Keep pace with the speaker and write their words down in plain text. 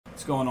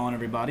What's going on,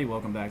 everybody?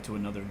 Welcome back to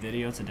another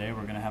video. Today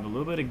we're going to have a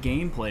little bit of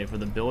gameplay for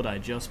the build I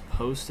just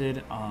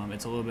posted.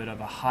 It's a little bit of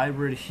a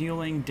hybrid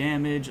healing,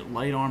 damage,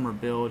 light armor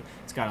build.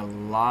 It's got a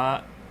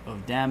lot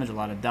of damage, a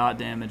lot of dot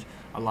damage,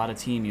 a lot of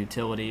team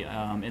utility.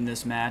 In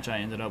this match I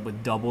ended up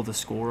with double the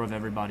score of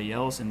everybody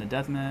else in the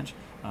death match.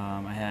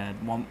 I had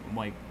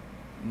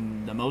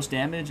the most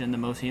damage and the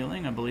most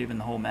healing, I believe, in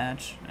the whole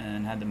match,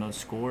 and had the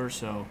most score.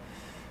 So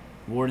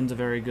Warden's a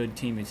very good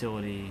team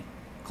utility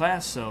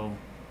class, so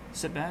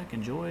sit back,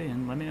 enjoy,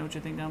 and let me know what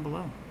you think down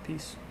below.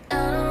 Peace.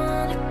 I don't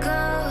wanna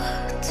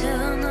go to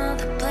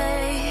another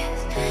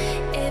place.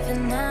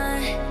 Even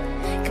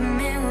I come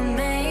in with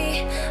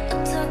me.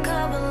 I'll talk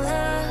about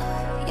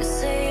love. You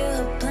say you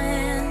have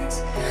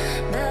plans,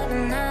 but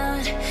I'm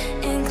not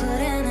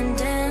including in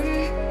them.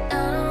 I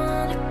don't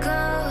wanna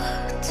go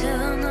to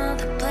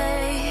another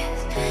place.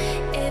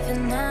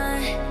 Even I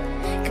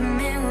come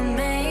in with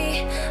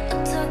me.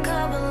 I'll talk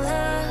about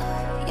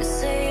love. You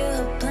say you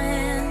have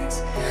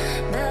plans,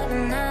 but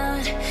I'm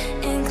not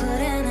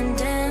including in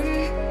them.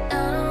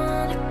 I don't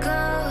wanna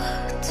go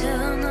to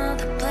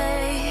another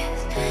place.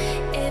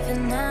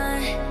 Even I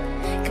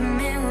come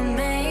in with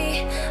me.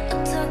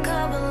 I'll talk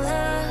about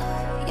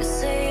love. You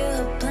say you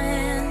have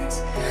plans,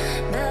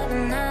 but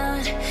I'm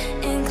not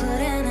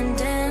including in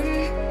them.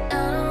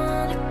 I don't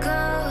wanna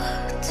go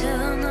to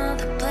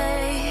another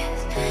place.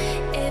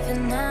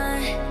 Even I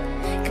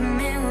come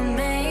in with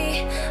me.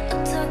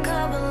 I'll talk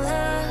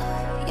about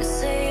love. You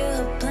say you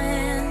have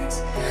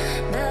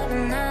plans,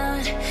 but I'm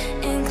not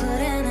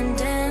including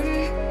in them. I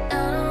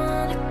don't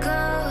wanna go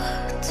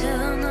to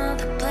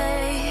another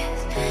place.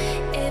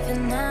 Even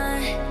I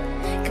come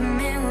in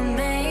with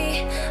me.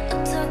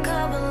 I'll talk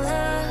about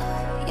love.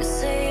 You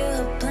say you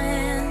have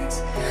plans,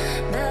 but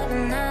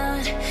I'm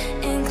not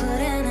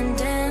including in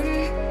them.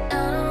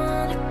 I don't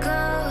wanna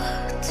go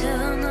to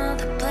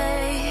another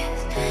place.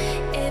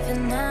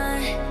 Even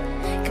I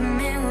come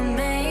in with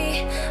me.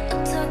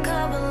 I'll talk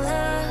about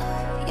love.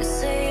 You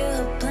say you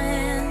have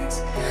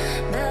plans,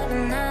 but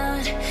I'm not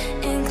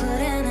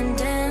including in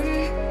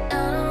them.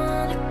 I don't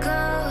wanna go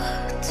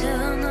to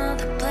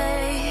another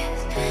place.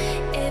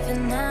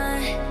 Even I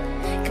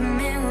come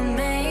in with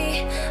me.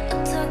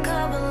 I'll talk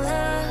about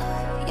love.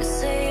 You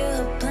say you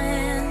have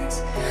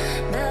plans,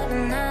 but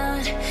I'm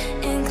not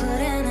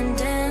including in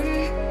them.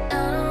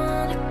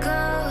 I don't wanna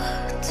go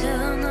to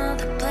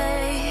another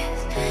place.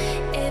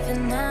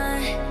 Even I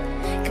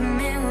come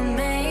in with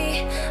me.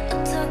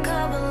 I'll talk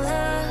about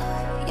love.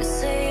 You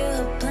say you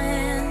have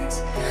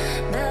plans,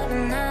 but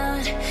I'm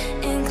not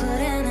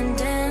including in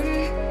them.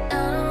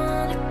 I don't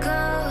wanna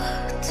go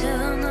to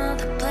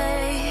another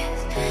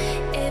place.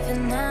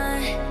 Even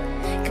I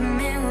come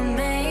in with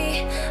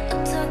me.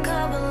 I'll talk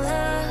about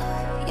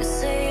love. You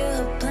say you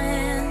have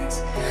plans,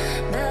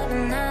 but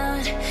I'm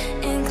not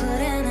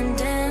including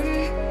in them.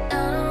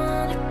 I don't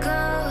wanna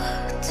go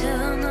to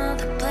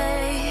another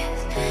place.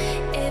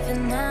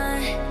 Even I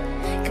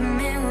come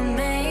in with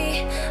me.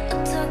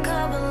 I'll talk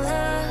about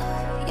love.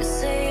 You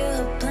say you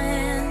have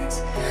plans,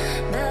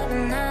 but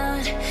I'm not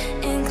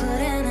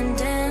including in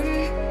them.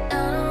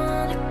 I don't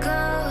wanna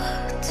go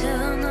to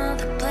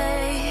another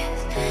place.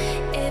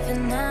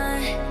 Even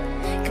I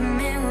come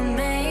in with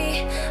me.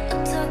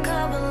 I'll talk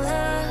about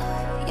love.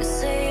 You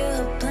say you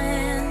have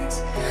plans,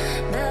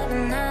 but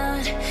I'm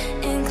not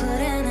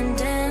including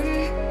in them.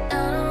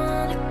 I don't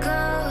wanna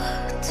go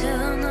to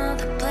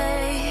another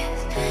place.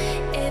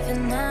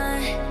 Even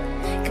I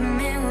come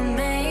in with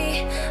me.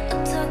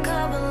 I'll talk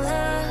about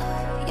love.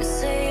 You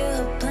say you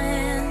have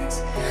plans,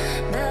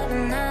 but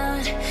I'm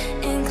not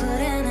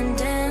including in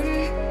them.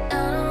 I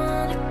don't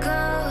wanna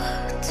go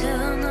to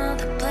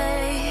another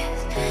place.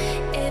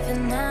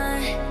 Even I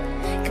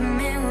come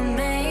in with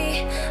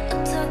me.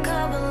 I'll talk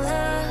about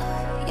love.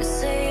 You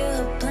say you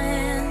have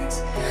plans,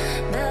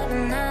 but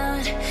I'm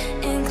not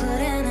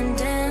including in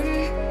them.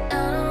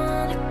 I don't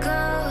wanna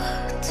go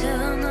to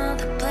another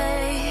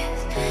place.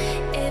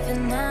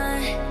 Even I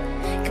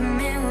come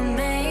in with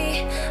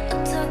me.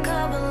 I'll talk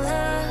about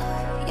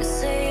love. You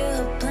say you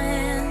have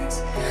plans,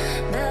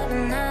 but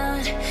I'm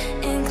not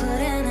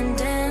including in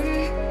them.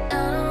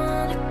 I don't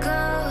wanna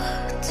go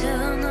to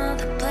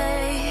another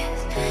place.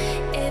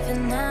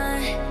 Even I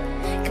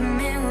come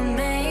in with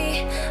me.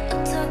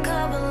 I'll talk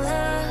about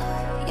love.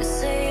 You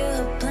say you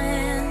have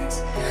plans,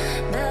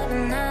 but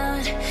I'm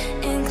not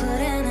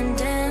including in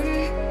them.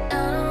 I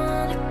don't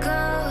wanna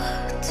go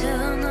to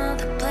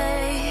another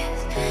place.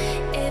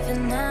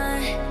 Even I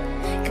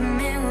come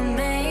in with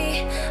me.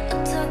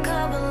 I'll talk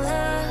about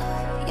love.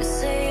 You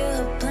say you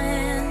have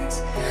plans,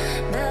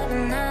 but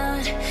I'm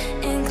not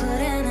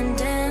including in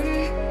them.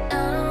 I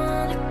don't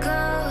wanna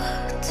go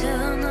to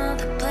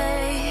another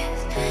place.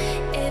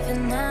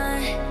 Even I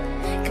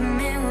come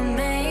in with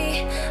me.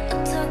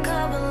 I'll talk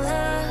about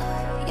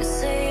love. You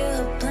say you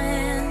have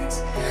plans,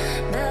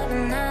 but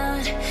I'm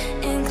not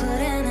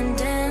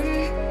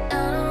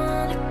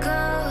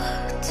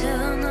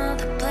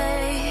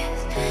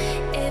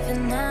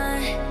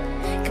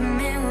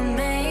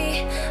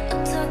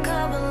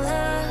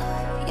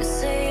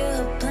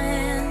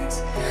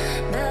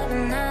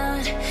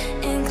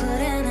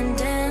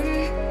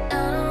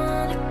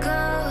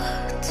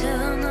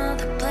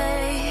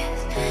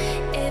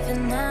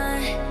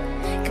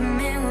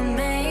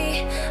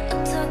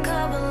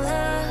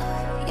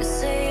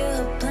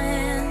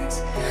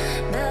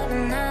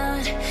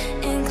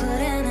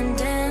including and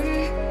them.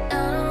 I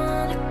don't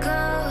wanna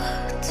go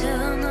to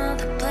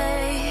another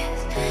place.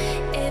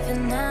 If you're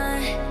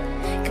not,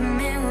 come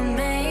in with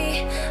me.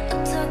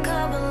 I'll talk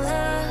about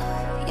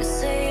love. You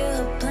say you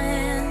have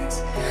plans,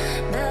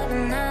 but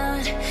I'm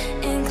not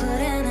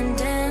including and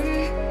them.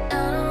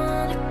 I don't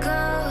wanna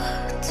go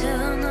to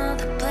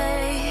another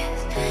place.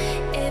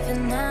 If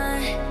you're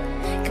not,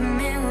 come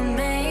in with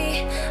me.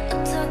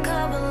 I'll talk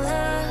about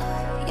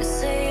love. You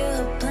say you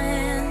have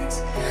plans,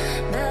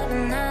 but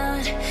I'm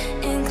not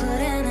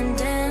including in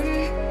them.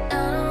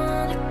 I don't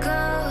wanna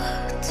go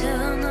to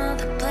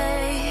another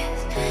place.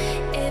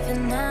 If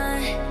you're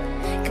not,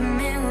 come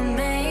in with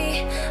me.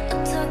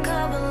 I'll talk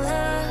about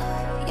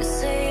love. You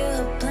say you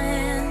have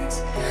plans,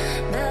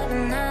 but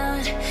I'm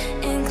not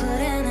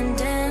including in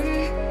them.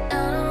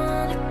 I don't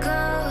wanna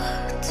go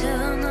to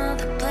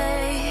another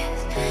place.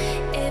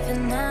 If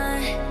you're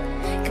not,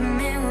 come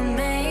in with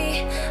me.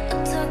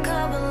 I'll talk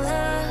about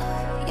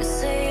love. You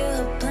say you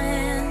have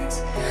plans,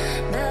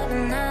 but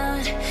I'm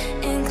not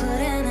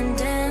including in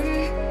them.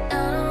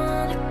 I don't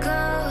wanna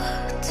go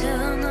to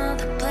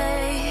another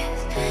place.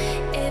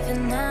 If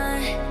you're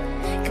not,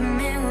 come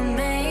in with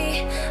me.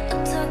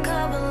 I'll talk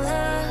about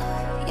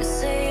love. You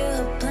say you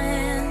have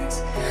plans,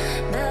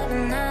 but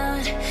I'm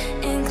not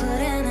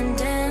including in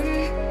them.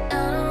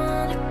 I don't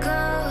wanna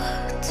go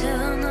to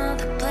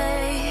another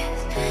place.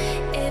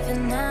 If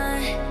you're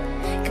not,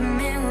 come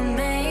in with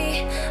me.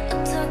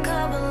 I'll talk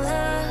about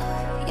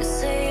love. You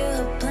say you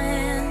have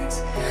plans,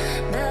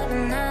 but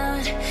I'm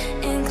not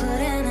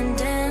including in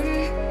them.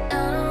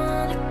 I don't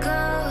wanna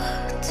go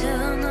to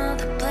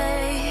another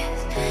place.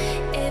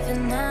 If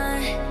you're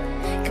not,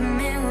 come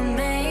in with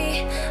me.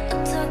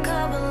 I'll talk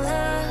about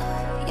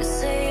love. You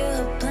say you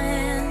have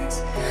plans,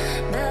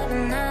 but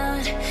I'm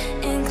not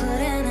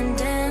including in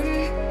them.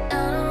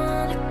 I don't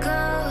wanna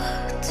go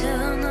to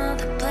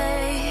another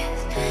place.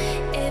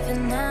 If you're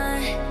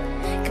not,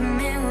 come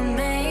in with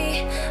me.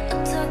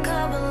 I'll talk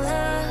about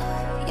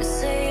love. You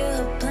say you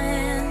have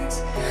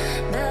plans,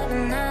 but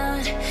I'm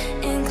not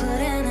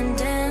including in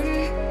them.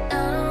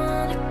 I don't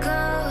wanna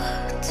go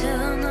to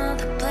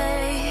another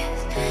place.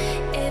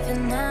 If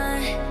you're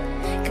not,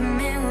 come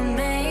in with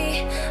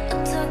me.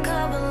 I'll talk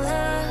about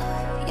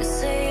love. You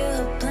say you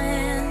have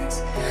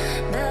plans,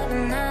 but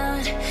I'm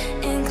not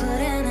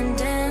including in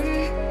them.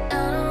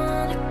 I don't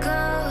wanna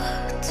go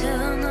to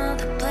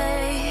another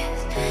place.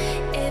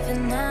 If you're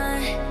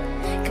not,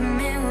 come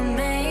in with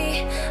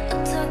me.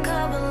 I'll talk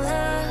about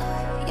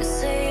love. You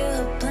say you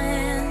have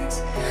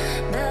plans,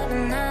 but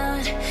I'm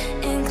not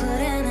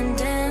including in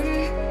them.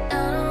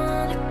 I don't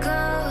wanna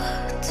go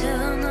to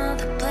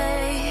another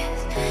place.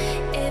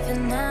 If you're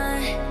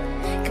not,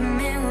 come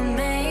in with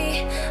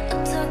me.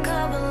 I'll talk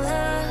about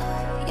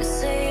love. You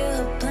say you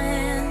have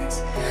plans,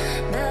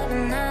 but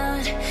I'm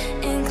not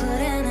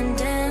including in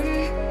them.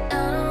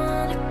 I don't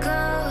wanna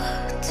go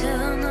to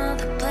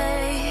another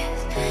place.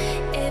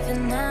 If you're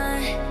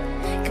not,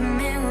 come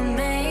in with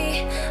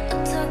me.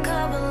 I'll talk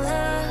about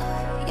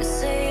love. You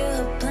say you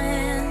have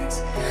plans,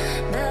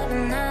 but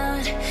I'm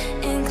not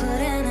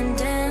including in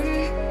them.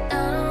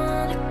 I don't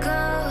wanna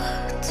go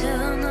to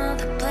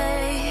another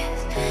place.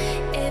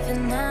 If you're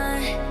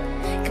not,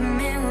 come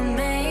in with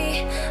me.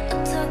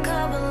 I'll talk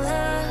about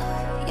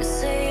love. You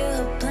say you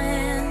have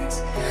plans,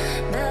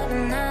 but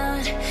I'm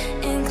not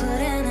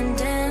including in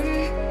them.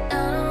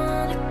 I don't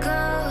wanna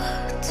go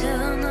to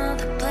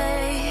another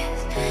place.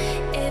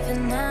 If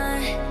you're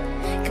not,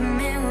 come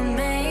in with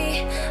me.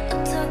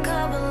 I'll talk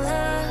about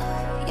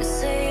love. You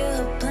say you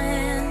have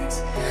plans,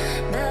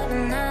 but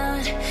I'm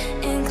not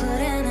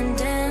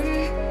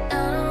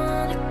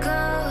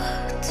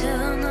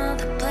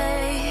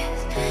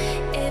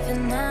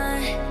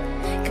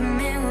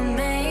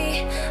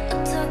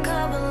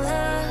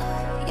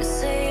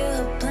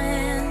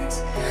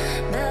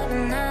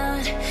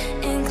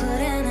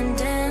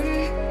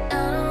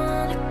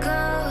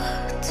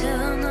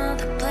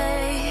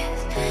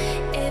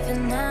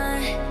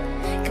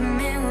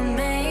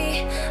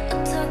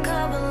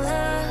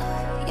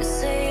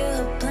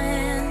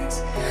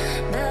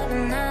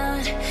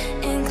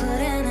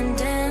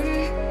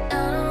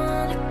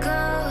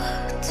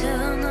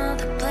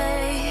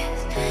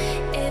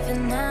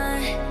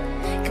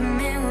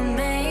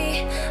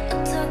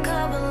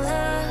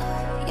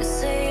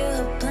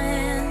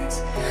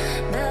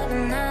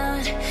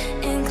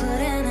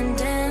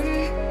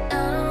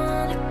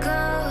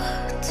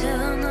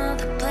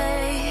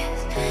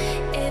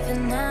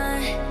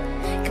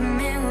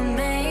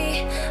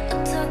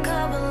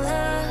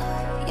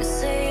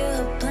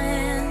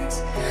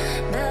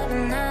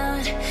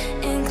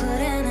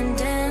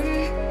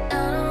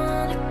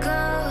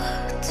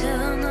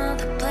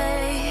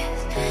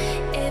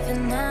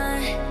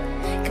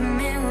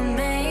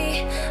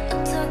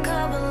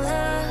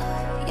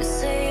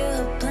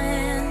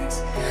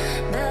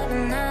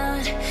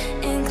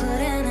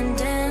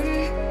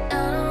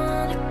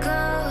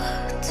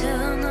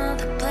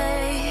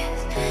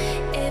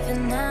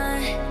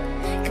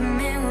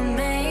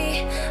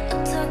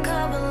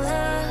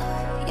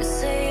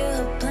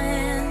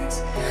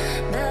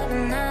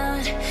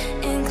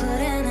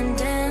including and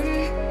them.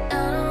 I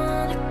don't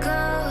wanna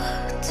go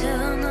to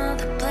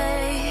another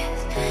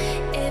place.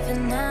 If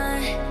you're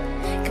not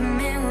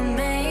coming with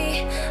me,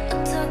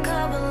 I'll talk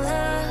about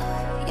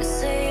love. You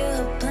say you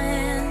have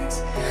plans,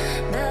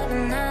 but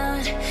I'm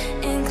not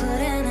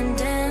including and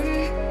them.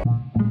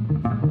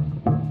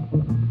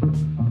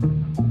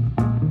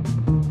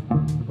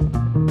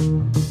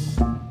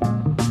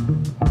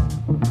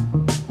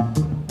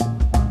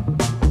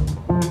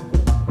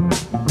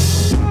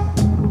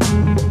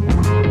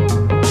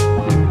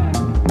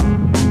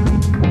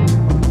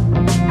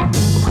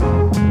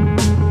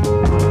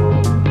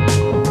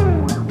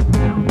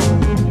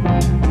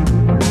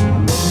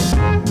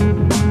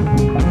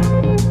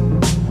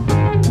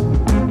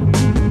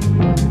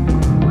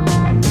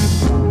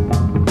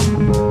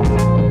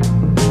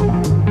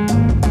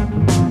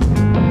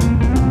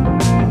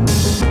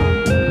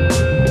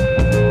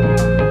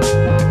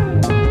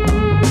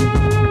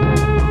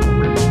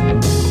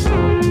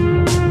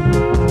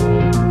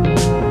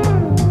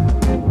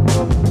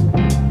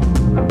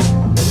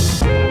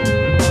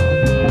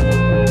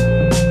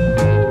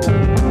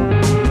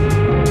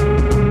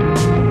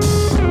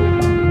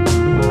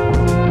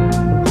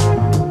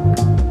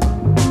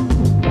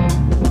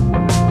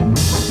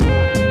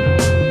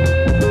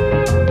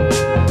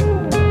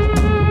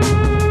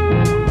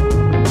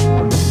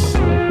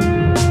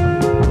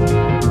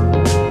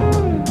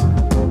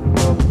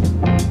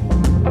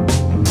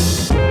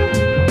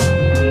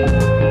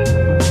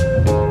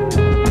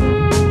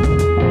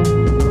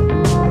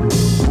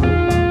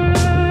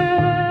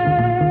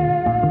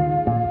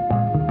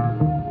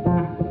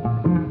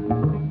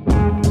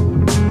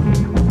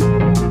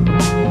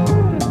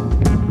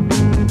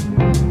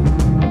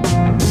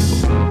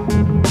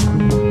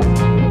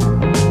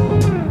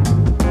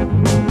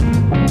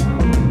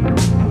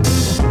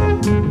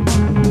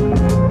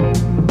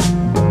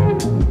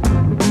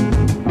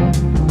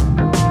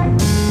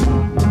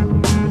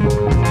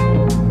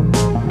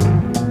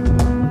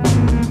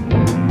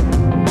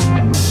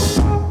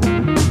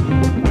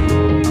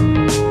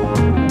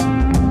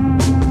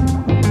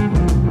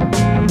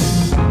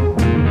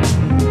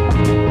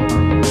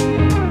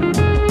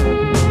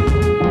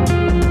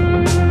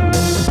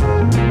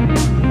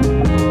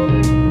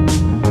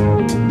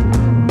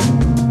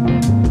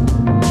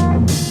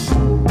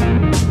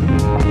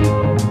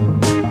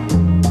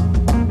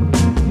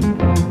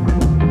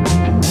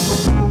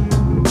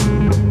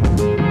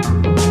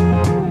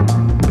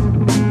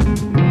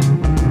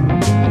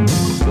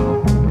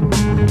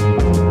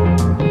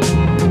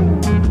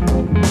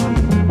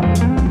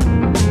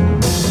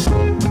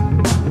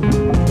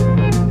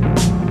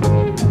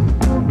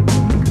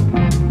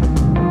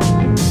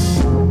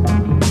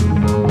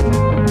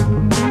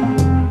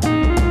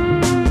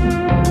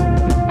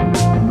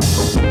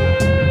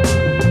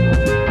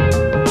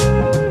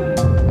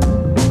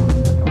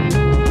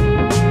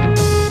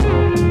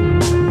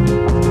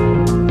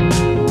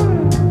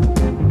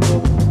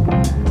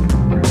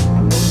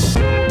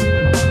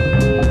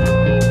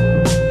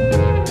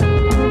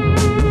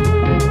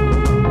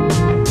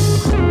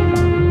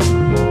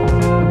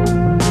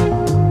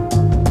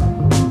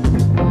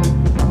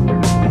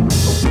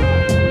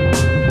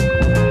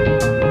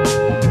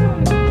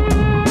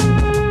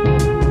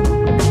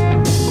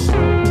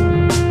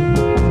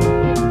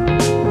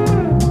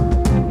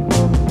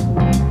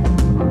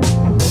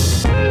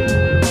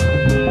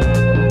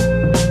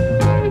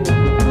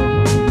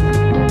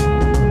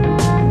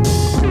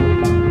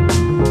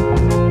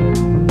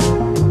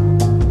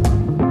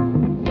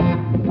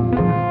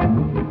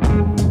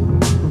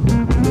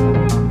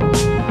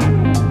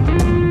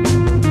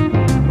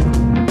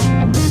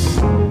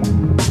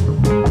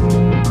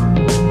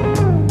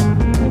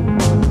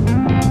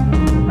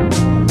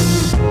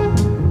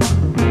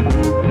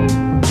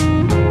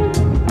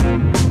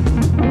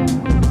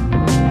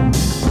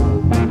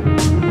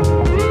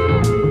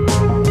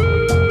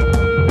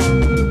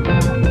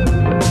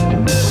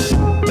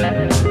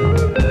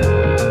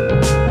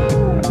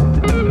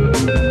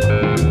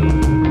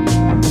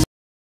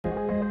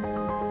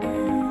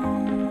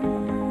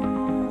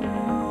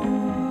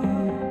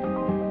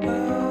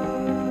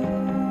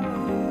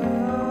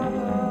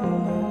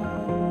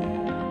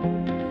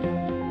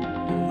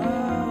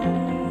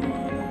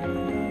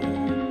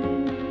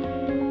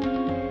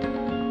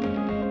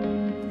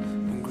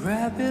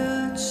 Grab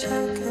your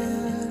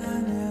jacket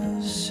and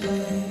your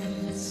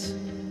shades.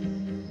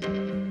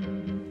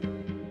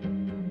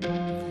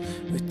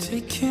 We're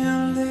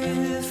taking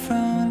leave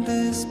from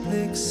this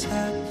bleak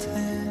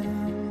satin.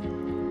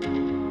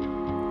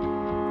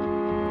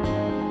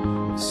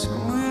 So